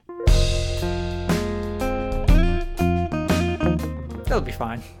That'll be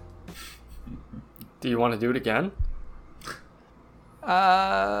fine. Do you want to do it again?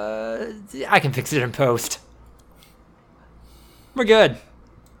 I can fix it in post. We're good.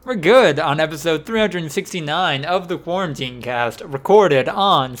 We're good on episode 369 of the Quarantine Cast, recorded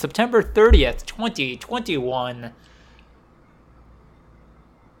on September 30th, 2021.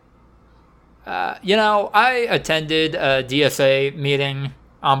 I attended a DSA meeting,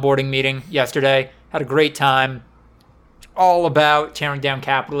 onboarding meeting yesterday. Had a great time. All about tearing down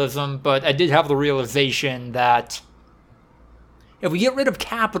capitalism, but I did have the realization that if we get rid of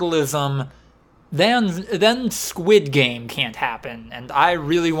capitalism, then Squid Game can't happen, and I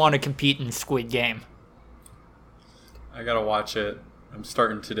really want to compete in Squid Game. I gotta watch it. I'm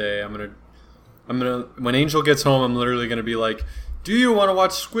starting today. I'm gonna. When Angel gets home, I'm literally gonna be like, "Do you want to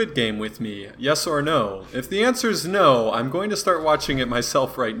watch Squid Game with me? Yes or no?" If the answer is no, I'm going to start watching it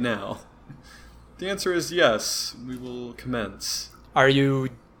myself right now. The answer is yes. We will commence. Are you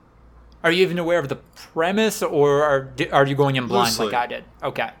even aware of the premise, or are you going in blind Loosely. like I did?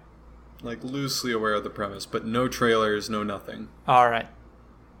 Okay. Like, loosely aware of the premise, but no trailers, no nothing. All right.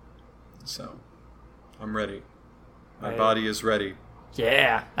 So, I'm ready. My body is ready.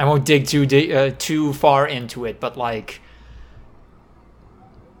 Yeah. I won't dig too far into it, but like,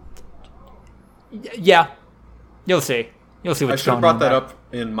 yeah, you'll see. You'll see I what's should have going on. brought that up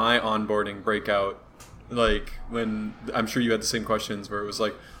in my onboarding breakout. Like, when I'm sure you had the same questions where it was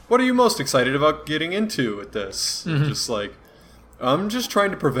like, what are you most excited about getting into with this? Mm-hmm. Just like, I'm just trying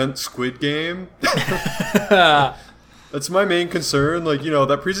to prevent Squid Game. That's my main concern. Like,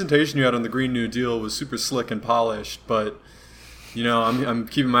 that presentation you had on the Green New Deal was super slick and polished, but, I'm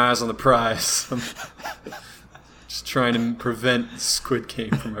keeping my eyes on the prize. I'm just trying to prevent Squid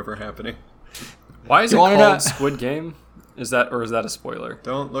Game from ever happening. Why is it called Squid Game? Is that a spoiler?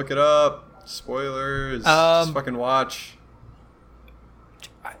 Don't look it up. Spoilers. Just fucking watch.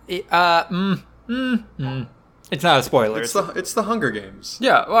 It's not a spoiler. It's the Hunger Games.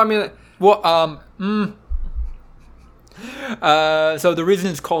 Yeah, well, I mean... So the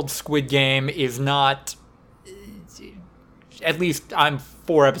reason it's called Squid Game is not... At least I'm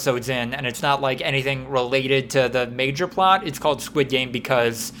 4 episodes in, and it's not like anything related to the major plot. It's called Squid Game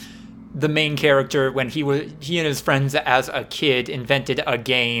because the main character, when he and his friends as a kid invented a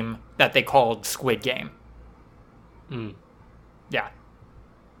game that they called Squid Game. Yeah.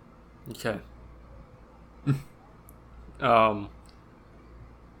 Okay.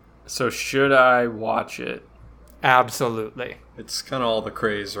 So should I watch it? Absolutely. It's kind of all the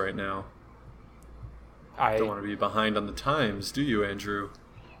craze right now. I don't want to be behind on the times, do you, Andrew?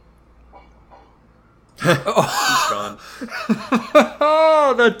 He's gone.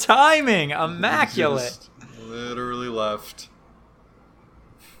 Oh, the timing! Immaculate. Just literally left.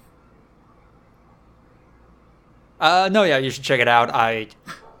 No, yeah, you should check it out.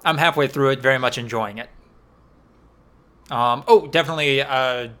 I'm halfway through it, very much enjoying it. Definitely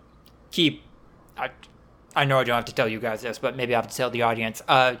keep... I know I don't have to tell you guys this, but maybe I have to tell the audience.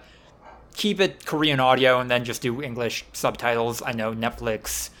 Keep it Korean audio and then just do English subtitles. I know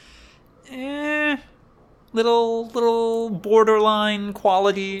Netflix... little borderline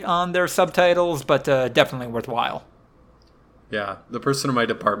quality on their subtitles, but definitely worthwhile. Yeah, the person in my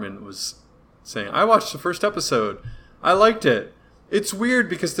department was saying, I watched the first episode. I liked it. It's weird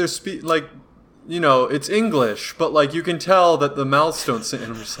because they're it's English, but like you can tell that the mouths don't sing.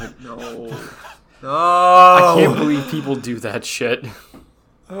 And I'm just like, no. I can't believe people do that shit.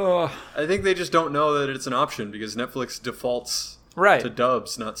 Oh. I think they just don't know that it's an option because Netflix defaults to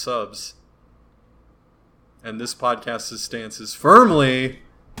dubs, not subs. And this podcast's stance is firmly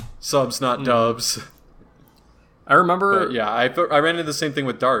subs, not dubs. I remember... But yeah, I ran into the same thing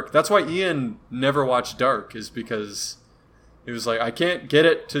with Dark. That's why Ian never watched Dark, is because he was like, I can't get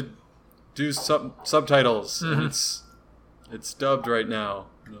it to do subtitles. And it's dubbed right now.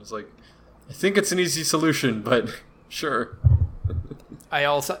 And I was like, I think it's an easy solution, but sure.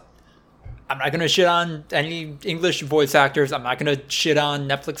 I'm not going to shit on any English voice actors. I'm not going to shit on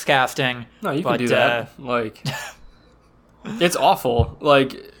Netflix casting. No, you can do that. It's awful.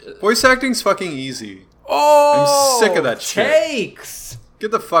 Voice acting's fucking easy. Oh! I'm sick of that takes. shit.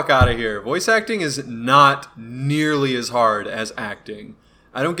 Get the fuck out of here. Voice acting is not nearly as hard as acting.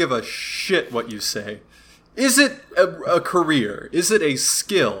 I don't give a shit what you say. Is it a career? Is it a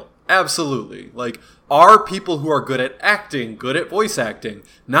skill? Absolutely. Are people who are good at acting good at voice acting?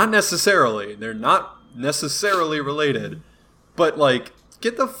 Not necessarily. They're not necessarily related. But,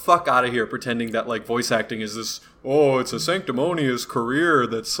 get the fuck out of here pretending that, voice acting is this, it's a sanctimonious career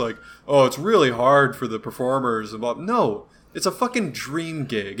that's it's really hard for the performers. No, it's a fucking dream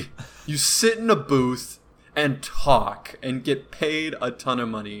gig. You sit in a booth and talk and get paid a ton of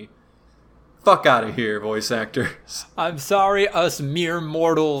money. Fuck out of here, voice actors. I'm sorry, us mere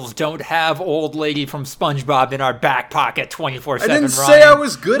mortals don't have old lady from SpongeBob in our back pocket 24/7. I didn't say I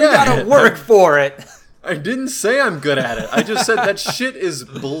was good at it. We gotta work for it. I didn't say I'm good at it. I just said that shit is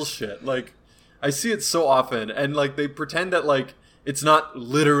bullshit. Like, I see it so often, and like they pretend that like it's not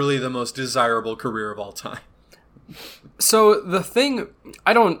literally the most desirable career of all time. So the thing,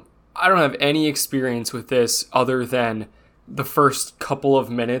 I don't have any experience with this other than the first couple of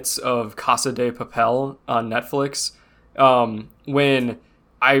minutes of Casa de Papel on Netflix, when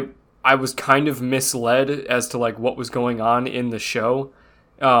I was kind of misled as to like what was going on in the show.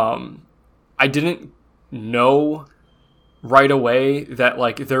 I didn't know right away that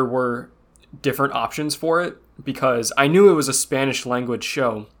like there were different options for it because I knew it was a Spanish language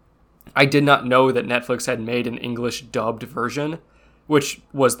show. I did not know that Netflix had made an English dubbed version, which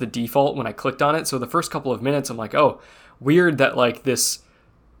was the default when I clicked on it. So the first couple of minutes, I'm like, oh, weird that like this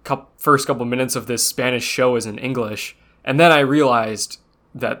first couple minutes of this Spanish show is in English. And then I realized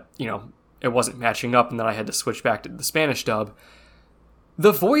that, you know, it wasn't matching up and that I had to switch back to the Spanish dub.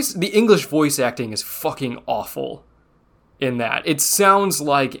 The English voice acting is fucking awful in that. It sounds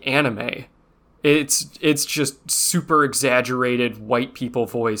like anime. It's just super exaggerated white people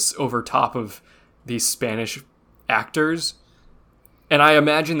voice over top of these Spanish actors. And I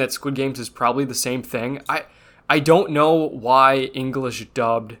imagine that Squid Games is probably the same thing. I don't know why English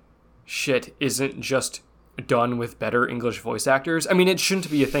dubbed shit isn't just done with better English voice actors. I mean, it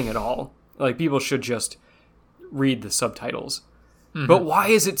shouldn't be a thing at all. Like, people should just read the subtitles. Mm-hmm. But why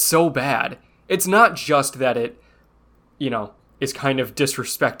is it so bad? It's not just that it, you know, is kind of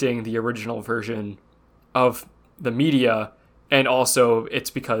disrespecting the original version of the media, and also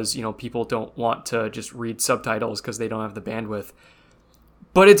it's because, you know, people don't want to just read subtitles because they don't have the bandwidth.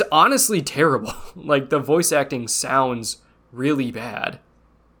 But it's honestly terrible. Like, the voice acting sounds really bad.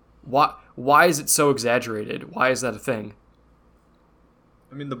 Why is it so exaggerated? Why is that a thing?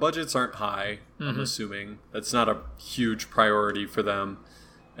 I mean, the budgets aren't high, I'm assuming. That's not a huge priority for them.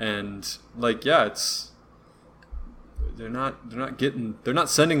 And, like, yeah, it's... They're not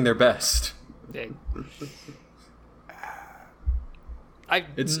sending their best. It's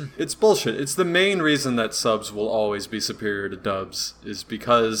bullshit. It's the main reason that subs will always be superior to dubs, is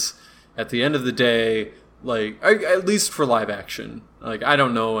because at the end of the day, like, at least for live action, like, I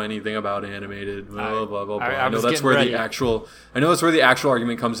don't know anything about animated, blah, blah, blah, blah. I know that's where the actual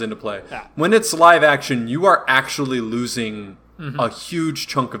argument comes into play. Yeah. When it's live action, you are actually losing a huge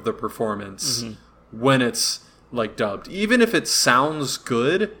chunk of the performance when it's, like, dubbed. Even if it sounds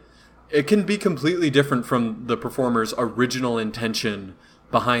good, it can be completely different from the performer's original intention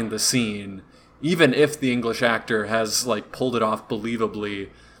behind the scene. Even if the English actor has, like, pulled it off believably,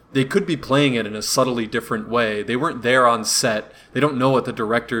 they could be playing it in a subtly different way. They weren't there on set. They don't know what the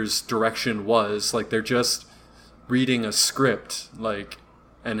director's direction was. Like, they're just reading a script, like,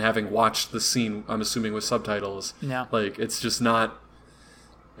 and having watched the scene, I'm assuming, with subtitles. Yeah. Like, it's just not...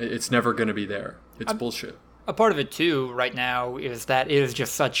 It's never going to be there. It's bullshit. A part of it, too, right now, is that it is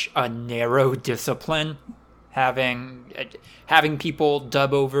just such a narrow discipline. Having people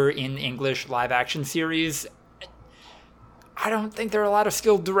dub over in English live-action series, I don't think there are a lot of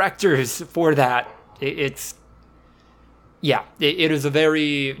skilled directors for that. It is a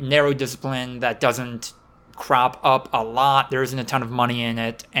very narrow discipline that doesn't crop up a lot. There isn't a ton of money in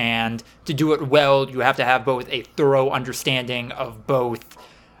it, and to do it well, you have to have both a thorough understanding of both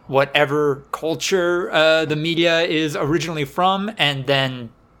whatever culture the media is originally from, and then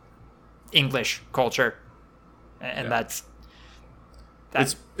English culture. And that's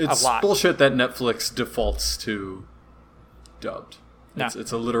it's a lot. Bullshit that Netflix defaults to dubbed. No.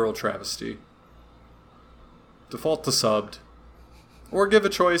 It's a literal travesty. Default to subbed. Or give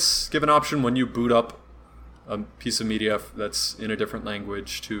an option when you boot up a piece of media that's in a different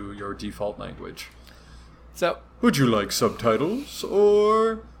language to your default language. So, would you like subtitles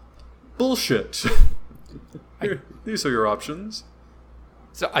or bullshit? These are your options.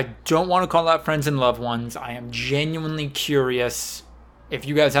 So I don't want to call out friends and loved ones. I am genuinely curious if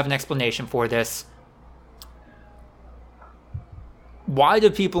you guys have an explanation for this. Why do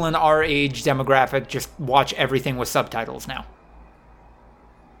people in our age demographic just watch everything with subtitles now?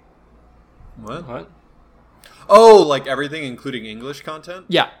 What? Oh, like everything including English content?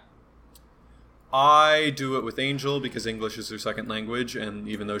 Yeah. I do it with Angel because English is her second language, and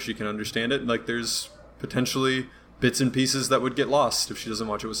even though she can understand it, like, there's potentially bits and pieces that would get lost if she doesn't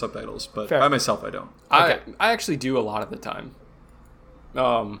watch it with subtitles. But Fair. By myself, I don't. Okay. I actually do a lot of the time.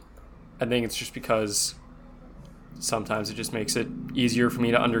 I think it's just because sometimes it just makes it easier for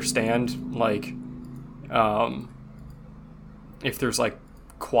me to understand. Like, If there's like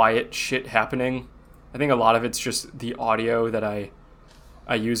quiet shit happening, I think a lot of it's just the audio that I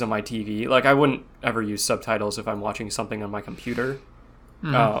use on my TV. Like, I wouldn't ever use subtitles if I'm watching something on my computer.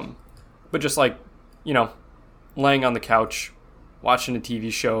 But just like, laying on the couch, watching a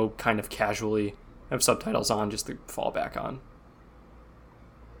TV show kind of casually, have subtitles on just to fall back on.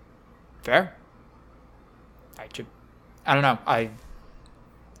 Fair. I don't know.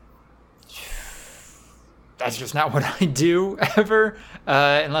 That's just not what I do ever,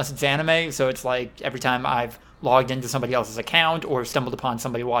 unless it's anime. So it's like every time I've logged into somebody else's account or stumbled upon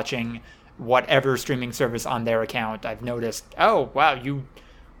somebody watching whatever streaming service on their account, I've noticed, oh, wow,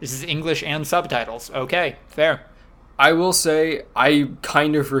 this is English and subtitles. Okay, fair. I will say I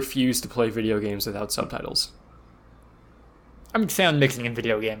kind of refuse to play video games without subtitles. I mean, sound mixing in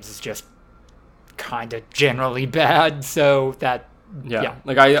video games is just kind of generally bad, so that... Yeah.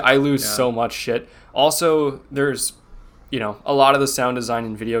 Like, I lose so much shit. Also, there's, a lot of the sound design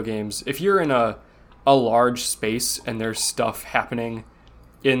in video games. If you're in a large space and there's stuff happening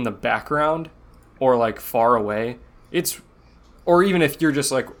in the background or, like, far away, or even if you're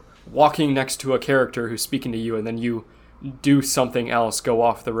just, like, walking next to a character who's speaking to you and then you do something else, go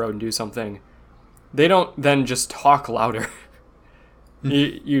off the road and do something, they don't then just talk louder.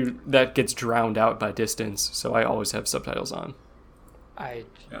 That gets drowned out by distance, so I always have subtitles on.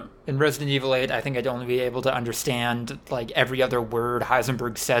 In Resident Evil 8, I think I'd only be able to understand like every other word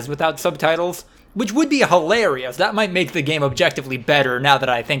Heisenberg says without subtitles, which would be hilarious. That might make the game objectively better now that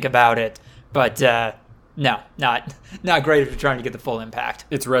I think about it. But no, not great if you're trying to get the full impact.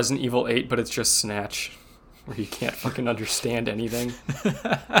 It's Resident Evil 8, but it's just Snatch, where you can't fucking understand anything.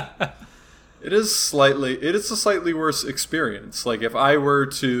 It is a slightly worse experience. Like, if I were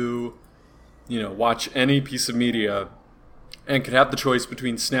to, watch any piece of media and could have the choice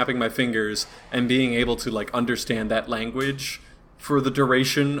between snapping my fingers and being able to, like, understand that language for the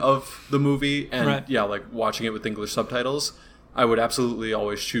duration of the movie and, right. like, watching it with English subtitles, I would absolutely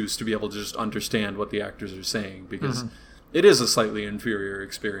always choose to be able to just understand what the actors are saying, because it is a slightly inferior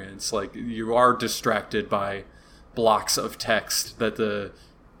experience. Like, you are distracted by blocks of text that the,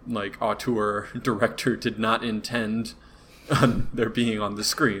 like, auteur director did not intend on there being on the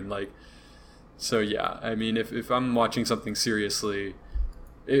screen. Like, so yeah, I mean, if I'm watching something seriously,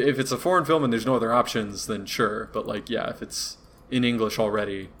 if it's a foreign film and there's no other options, then sure. But like, yeah, if it's in English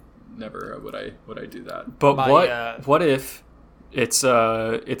already, never would I do that. But what if it's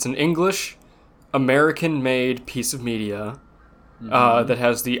an English American made piece of media that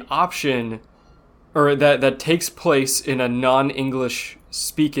has the option, or that takes place in a non-English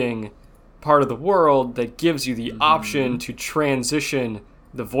speaking part of the world, that gives you the option to transition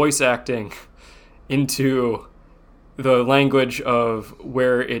the voice acting into the language of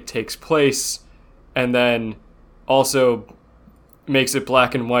where it takes place, and then also makes it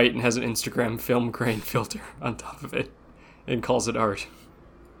black and white and has an Instagram film grain filter on top of it and calls it art.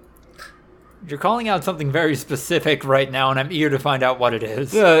 You're calling out something very specific right now, and I'm eager to find out what it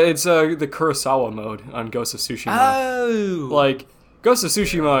is. Yeah, it's the Kurosawa mode on Ghost of Tsushima. Oh! Like, Ghost of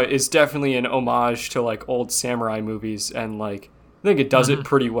Tsushima is definitely an homage to, like, old samurai movies, and, like, I think it does it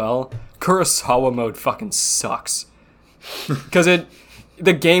pretty well. Kurosawa mode fucking sucks. Because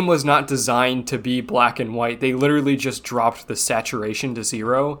the game was not designed to be black and white. They literally just dropped the saturation to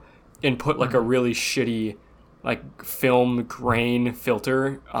 0 and put, like, a really shitty, like, film grain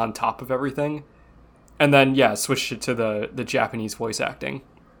filter on top of everything. And then, switched it to the Japanese voice acting.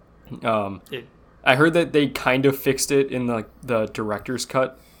 I heard that they kind of fixed it in the director's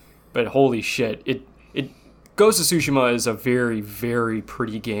cut, but holy shit, Ghost of Tsushima is a very, very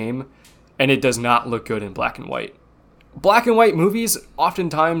pretty game, and it does not look good in black and white. Black and white movies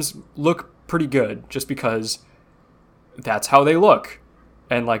oftentimes look pretty good, just because that's how they look,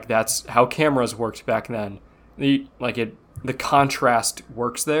 and like that's how cameras worked back then. The contrast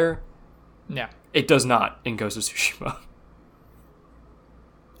works there. Yeah, it does not in Ghost of Tsushima.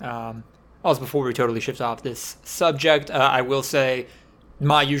 Also, before we totally shift off this subject, I will say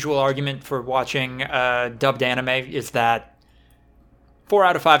my usual argument for watching dubbed anime is that 4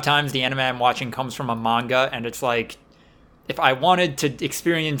 out of 5 times the anime I'm watching comes from a manga, and it's like, if I wanted to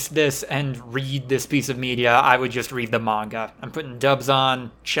experience this and read this piece of media, I would just read the manga. I'm putting dubs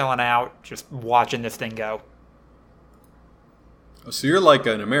on, chilling out, just watching this thing go. So you're like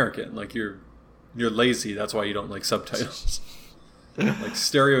an American, like you're lazy, that's why you don't like subtitles. Like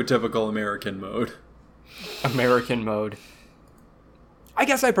stereotypical American mode. American mode. I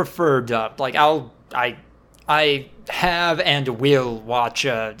guess I prefer dubbed. Like I have and will watch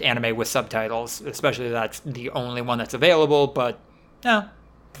anime with subtitles, especially if that's the only one that's available. But no,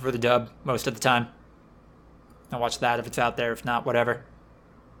 for the dub most of the time. I'll watch that if it's out there. If not, whatever.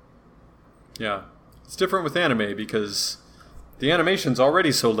 Yeah. It's different with anime because the animation's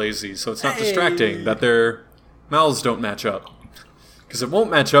already so lazy, so it's not distracting that their mouths don't match up. Because it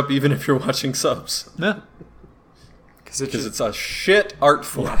won't match up even if you're watching subs. Yeah. Because it's a shit art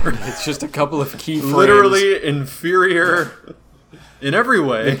form. It's just a couple of key frames. Literally inferior in every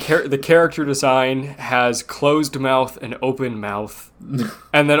way. The character design has closed mouth and open mouth.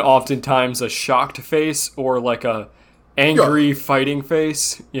 And then oftentimes a shocked face or like a angry fighting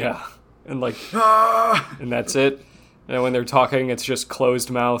face. Yeah. And like, and that's it. And when they're talking, it's just closed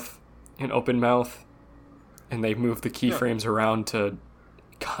mouth and open mouth. And they move the keyframes around to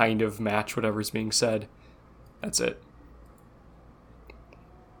kind of match whatever's being said. That's it.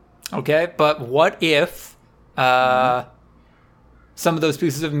 Okay, but what if some of those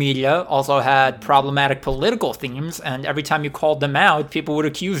pieces of media also had problematic political themes, and every time you called them out, people would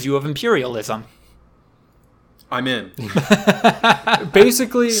accuse you of imperialism? I'm in.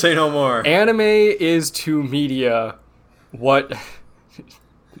 Basically, Say no more. Anime is to media what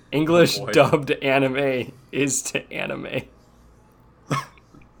English dubbed anime is to anime.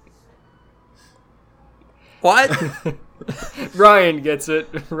 What? Ryan gets it.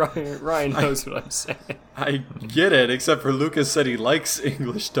 Ryan knows what I'm saying. I get it, except for Lucas said he likes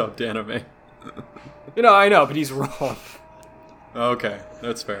English dubbed anime. I know, but he's wrong. Okay,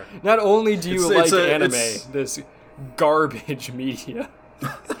 that's fair. Not only do you like anime, it's- this garbage media,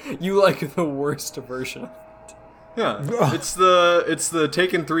 you like the worst version. Yeah, it's the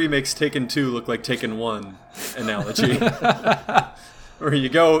Taken 3 makes Taken 2 look like Taken 1 analogy. Where you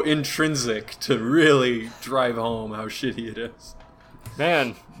go intrinsic to really drive home how shitty it is.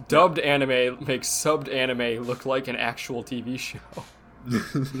 Man, dubbed anime makes subbed anime look like an actual TV show.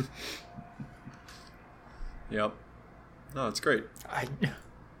 Yep. No, it's great. I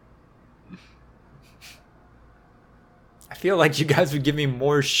feel like you guys would give me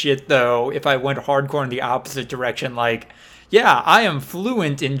more shit, though, if I went hardcore in the opposite direction. Like, yeah, I am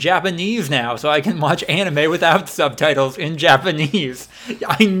fluent in Japanese now, so I can watch anime without subtitles in Japanese.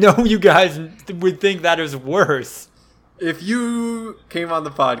 I know you guys would think that is worse. If you came on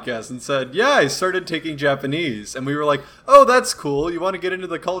the podcast and said, yeah, I started taking Japanese, and we were like, oh, that's cool, you want to get into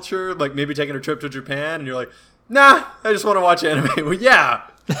the culture, like maybe taking a trip to Japan, and you're like, nah, I just want to watch anime. Well, yeah,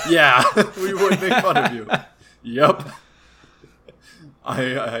 we would make fun of you. Yep. I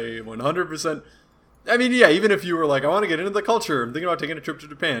 100%. I mean, yeah, even if you were like, I want to get into the culture, I'm thinking about taking a trip to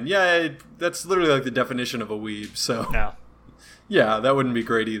Japan. Yeah, that's literally like the definition of a weeb, so. No. Yeah, that wouldn't be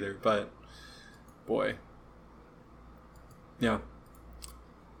great either, but boy. Yeah.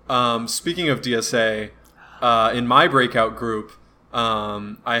 Speaking of DSA, in my breakout group,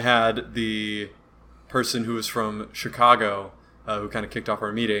 I had the person who was from Chicago, who kind of kicked off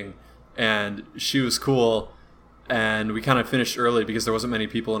our meeting, and she was cool. And we kind of finished early because there wasn't many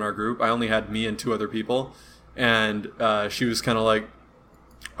people in our group. I only had me and 2 other people. And she was kind of like,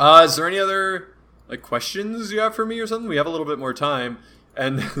 is there any other like questions you have for me or something? We have a little bit more time.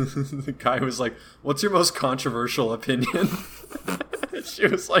 And the guy was like, what's your most controversial opinion? She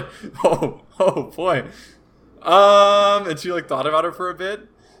was like, oh boy. And she like thought about it for a bit.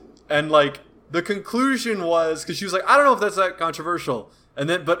 And like the conclusion was, because she was like, I don't know if that's that controversial. And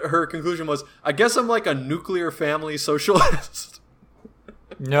then, but her conclusion was, I guess I'm like a nuclear family socialist.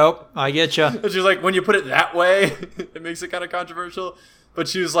 Nope, I get you. And she's like, when you put it that way, it makes it kind of controversial. But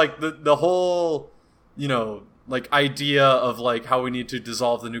she was like, the whole, like idea of like how we need to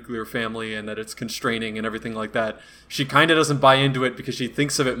dissolve the nuclear family and that it's constraining and everything like that. She kind of doesn't buy into it because she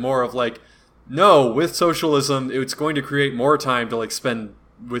thinks of it more of like, no, with socialism, it's going to create more time to like spend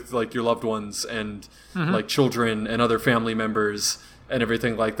with like your loved ones and like children and other family members and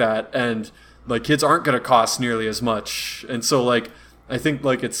everything like that, and like kids aren't going to cost nearly as much, and so like I think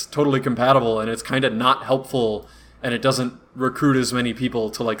like it's totally compatible, and it's kind of not helpful, and it doesn't recruit as many people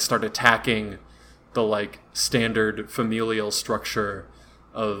to like start attacking the like standard familial structure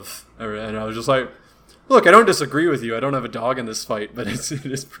of. And I was just like, look, I don't disagree with you. I don't have a dog in this fight, but it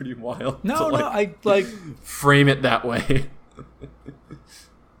is pretty wild. No, to, like, I like frame it that way.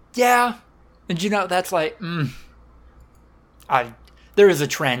 Yeah, and that's like, there is a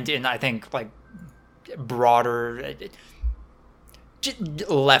trend in, I think, like broader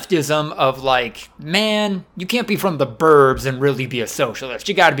leftism of like, man, you can't be from the burbs and really be a socialist.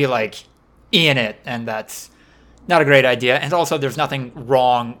 You got to be like in it, and that's not a great idea. And also, there's nothing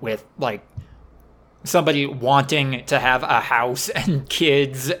wrong with like somebody wanting to have a house and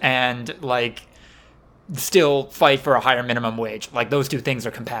kids and like still fight for a higher minimum wage. Like those 2 things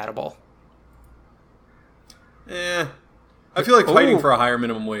are compatible. I feel like fighting for a higher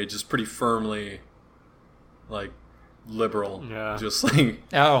minimum wage is pretty firmly like liberal, Yeah. just like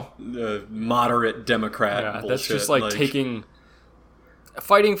Oh, moderate Democrat. Yeah, bullshit. that's just like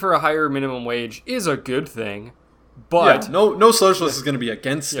fighting for a higher minimum wage is a good thing, but no socialist is going to be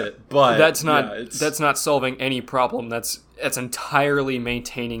against it. But that's not solving any problem. That's entirely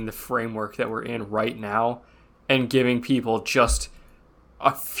maintaining the framework that we're in right now and giving people just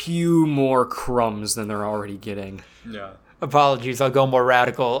a few more crumbs than they're already getting. Yeah. apologies. I'll go more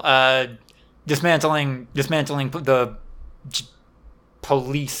radical. Dismantling the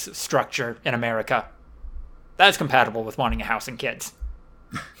police structure in America. That's compatible with wanting a house and kids.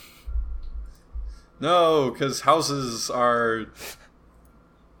 No, because houses are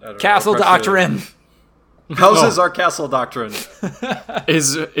Castle doctrine. Houses are castle doctrine.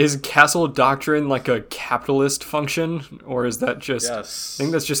 Is castle doctrine like a capitalist function, or is that just? Yes. I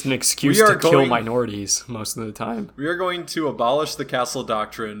think that's just an excuse to kill minorities most of the time. We are going to abolish the castle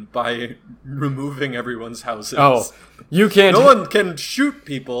doctrine by removing everyone's houses. Oh, you can't. No one can shoot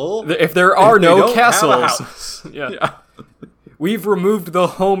people If there are if they no don't have a castles. house. Yeah. We've removed the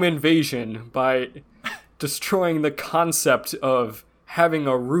home invasion by destroying the concept of having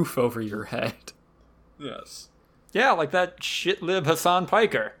a roof over your head. Yes. Yeah, like that shit-lib Hassan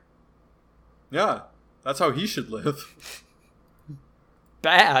Piker. Yeah. That's how he should live.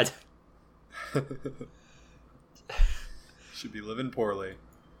 Bad. Should be living poorly.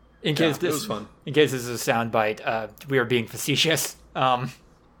 In case it was fun. In case this is a soundbite, we are being facetious. Please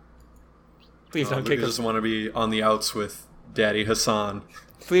don't kick Lucas us. doesn't want to be on the outs with Daddy Hassan.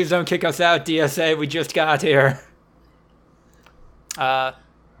 Please don't kick us out, DSA. We just got here.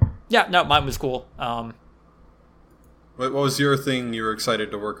 Yeah, no, mine was cool. What was your thing you were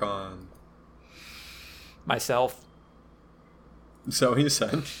excited to work on? Myself. So he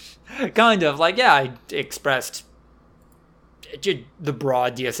said. Kind of. Like, yeah, I expressed the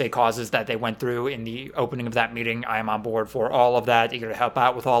broad DSA causes that they went through in the opening of that meeting. I am on board for all of that, eager to help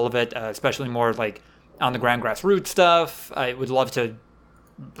out with all of it, especially more like on the ground grassroots stuff. I would love to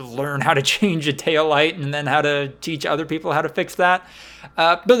learn how to change a taillight and then how to teach other people how to fix that.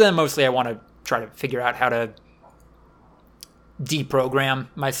 But then mostly I want to try to figure out how to deprogram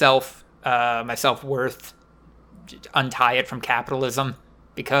myself, my self-worth, untie it from capitalism,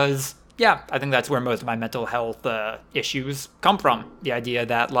 because yeah, I think that's where most of my mental health issues come from. The idea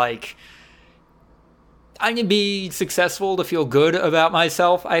that, like, I can be successful to feel good about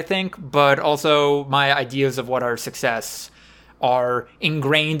myself, I think, but also my ideas of what are success are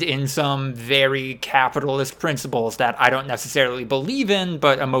ingrained in some very capitalist principles that I don't necessarily believe in,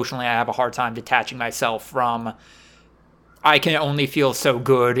 but emotionally I have a hard time detaching myself from. I can only feel so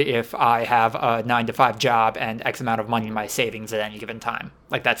good if I have a 9-to-5 job and X amount of money in my savings at any given time.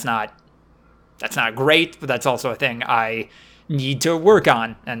 Like, that's not great, but that's also a thing I need to work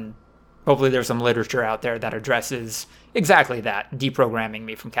on. And hopefully there's some literature out there that addresses exactly that, deprogramming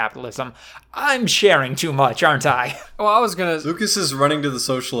me from capitalism. I'm sharing too much, aren't I? Well, I was gonna. Lucas is running to the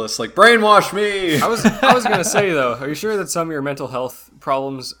socialists like, brainwash me! I was gonna say though, are you sure that some of your mental health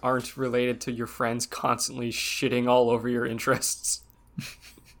problems aren't related to your friends constantly shitting all over your interests?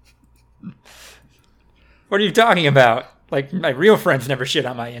 What are you talking about? Like, my real friends never shit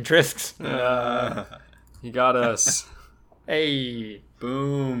on my interests. You got us. Hey.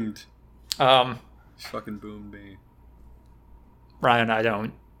 Boomed. Um, Fucking boomed me. Ryan,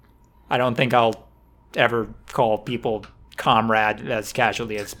 I don't think I'll ever call people comrade as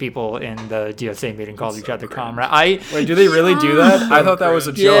casually as people in the DSA meeting called each other comrade. Wait, do they really do that? I thought that was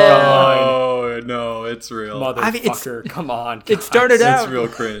a joke online. Oh, no, it's real. Motherfucker, come on. It started out. It's real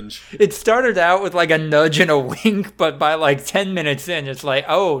cringe. It started out with like a nudge and a wink, but by like 10 minutes in, it's like,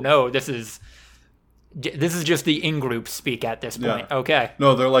 oh no, this is just the in-group speak at this point. Yeah. Okay.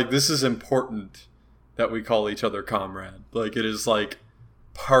 No, they're like, this is important that we call each other comrade. Like, it is like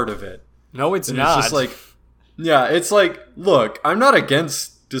part of it. No, it's And not. It's just like, yeah, it's like, look, I'm not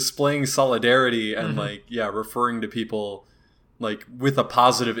against displaying solidarity and like, yeah, referring to people like with a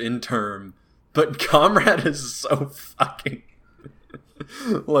positive in term, but comrade is so fucking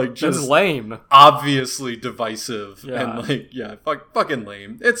like just That's lame. obviously divisive Yeah. and like, yeah, fucking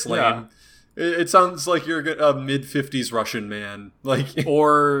lame. It's lame. Yeah. It sounds like you're a mid-50s Russian man. Like,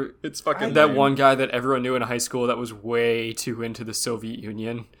 Or it's fucking that lame. one guy that everyone knew in high school that was way too into the Soviet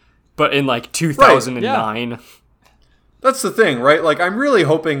Union. But in like 2009. That's the thing, right? Like, I'm really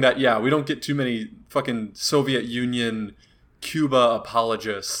hoping that, yeah, we don't get too many fucking Soviet Union, Cuba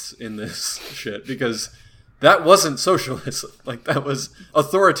apologists in this shit, because that wasn't socialism. Like, that was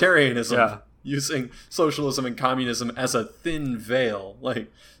authoritarianism. Yeah. Using socialism and communism as a thin veil.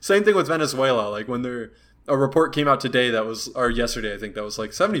 Like, same thing with Venezuela. Like, when a report came out today that was, or yesterday, I think, that was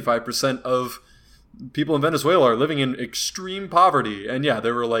like 75% of people in Venezuela are living in extreme poverty. And yeah,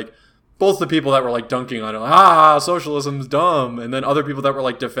 there were like both the people that were like dunking on it, like, socialism's dumb, and then other people that were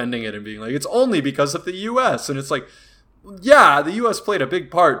like defending it and being like, it's only because of the U.S. And it's like, yeah, the U.S. played a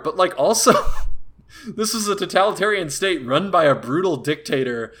big part, but like also this is a totalitarian state run by a brutal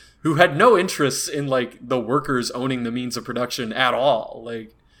dictator who had no interests in like the workers owning the means of production at all.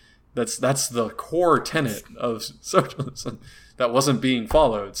 Like that's the core tenet of socialism that wasn't being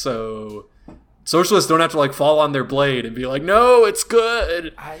followed. So socialists don't have to like fall on their blade and be like, no, it's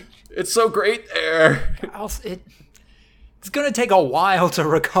good. It's so great there. It's going to take a while to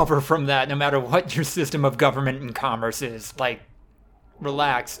recover from that, no matter what your system of government and commerce is. Like,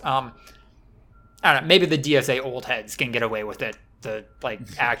 relax. I don't know, maybe the DSA old heads can get away with it. The, like,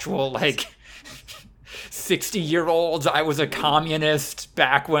 actual, like, 60-year-olds, I was a communist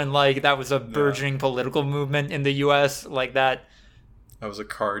back when, like, that was a burgeoning political movement in the U.S., like that. I was a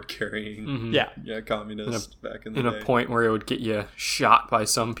card-carrying communist back in the day. In a point where it would get you shot by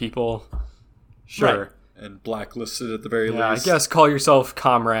some people. Sure. Right. And blacklisted at the very least. I guess call yourself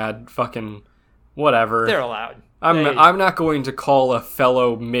comrade, fucking whatever. They're allowed. I'm not going to call a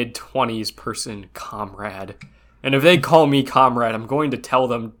fellow mid-20s person comrade. And if they call me comrade, I'm going to tell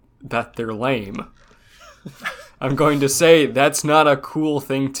them that they're lame. I'm going to say that's not a cool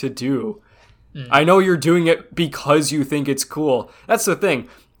thing to do. I know you're doing it because you think it's cool. That's the thing.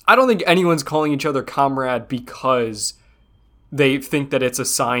 I don't think anyone's calling each other comrade because they think that it's a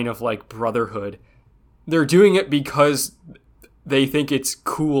sign of, like, brotherhood. They're doing it because they think it's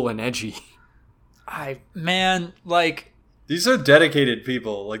cool and edgy. These are dedicated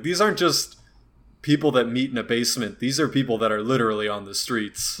people. Like, these aren't just people that meet in a basement. These are people that are literally on the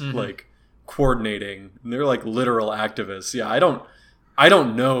streets, like, coordinating. And they're, like, literal activists. Yeah, I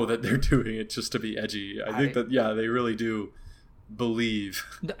don't know that they're doing it just to be edgy. I think that, yeah, they really do believe.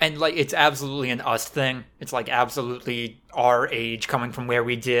 And, like, it's absolutely an us thing. It's, like, absolutely our age coming from where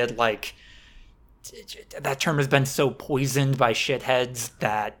we did. Like, that term has been so poisoned by shitheads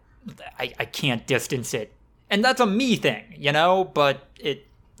that I can't distance it. And that's a me thing, you know? But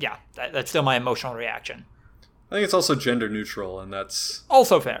that's still my emotional reaction. I think it's also gender neutral, and that's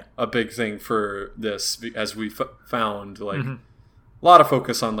also fair. A big thing for this, as we found, like, a lot of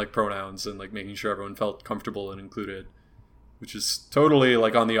focus on, like, pronouns and, like, making sure everyone felt comfortable and included, which is totally,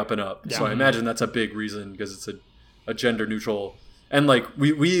 like, on the up and up. Yeah. So I imagine that's a big reason, because it's a gender neutral. And, like,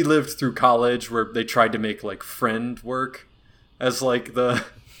 we lived through college where they tried to make, like, friend work as, like, the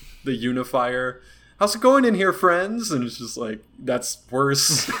unifier. How's it going in here, friends? And it's just, like, that's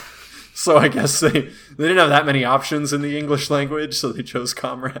worse. So I guess they didn't have that many options in the English language, so they chose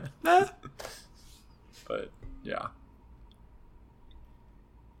comrade. But, yeah.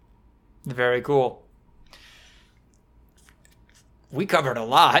 Very cool. We covered a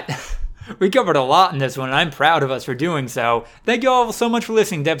lot. We covered a lot in this one, and I'm proud of us for doing so. Thank you all so much for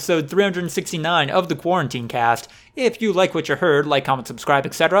listening to episode 369 of the Quarantine Cast. If you like what you heard, like, comment, subscribe,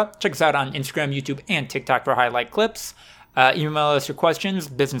 etc. Check us out on Instagram, YouTube, and TikTok for highlight clips. Email us your questions,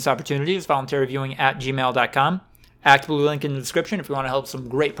 business opportunities, voluntaryviewing@gmail.com. Actblue link in the description if you want to help some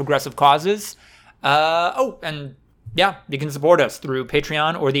great progressive causes. You can support us through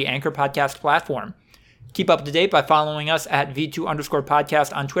Patreon or the Anchor Podcast platform. Keep up to date by following us at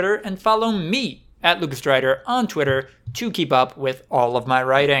V2_podcast on Twitter, and follow me at Lucas Drider on Twitter to keep up with all of my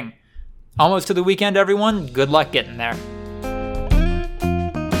writing. Almost to the weekend, everyone. Good luck getting there.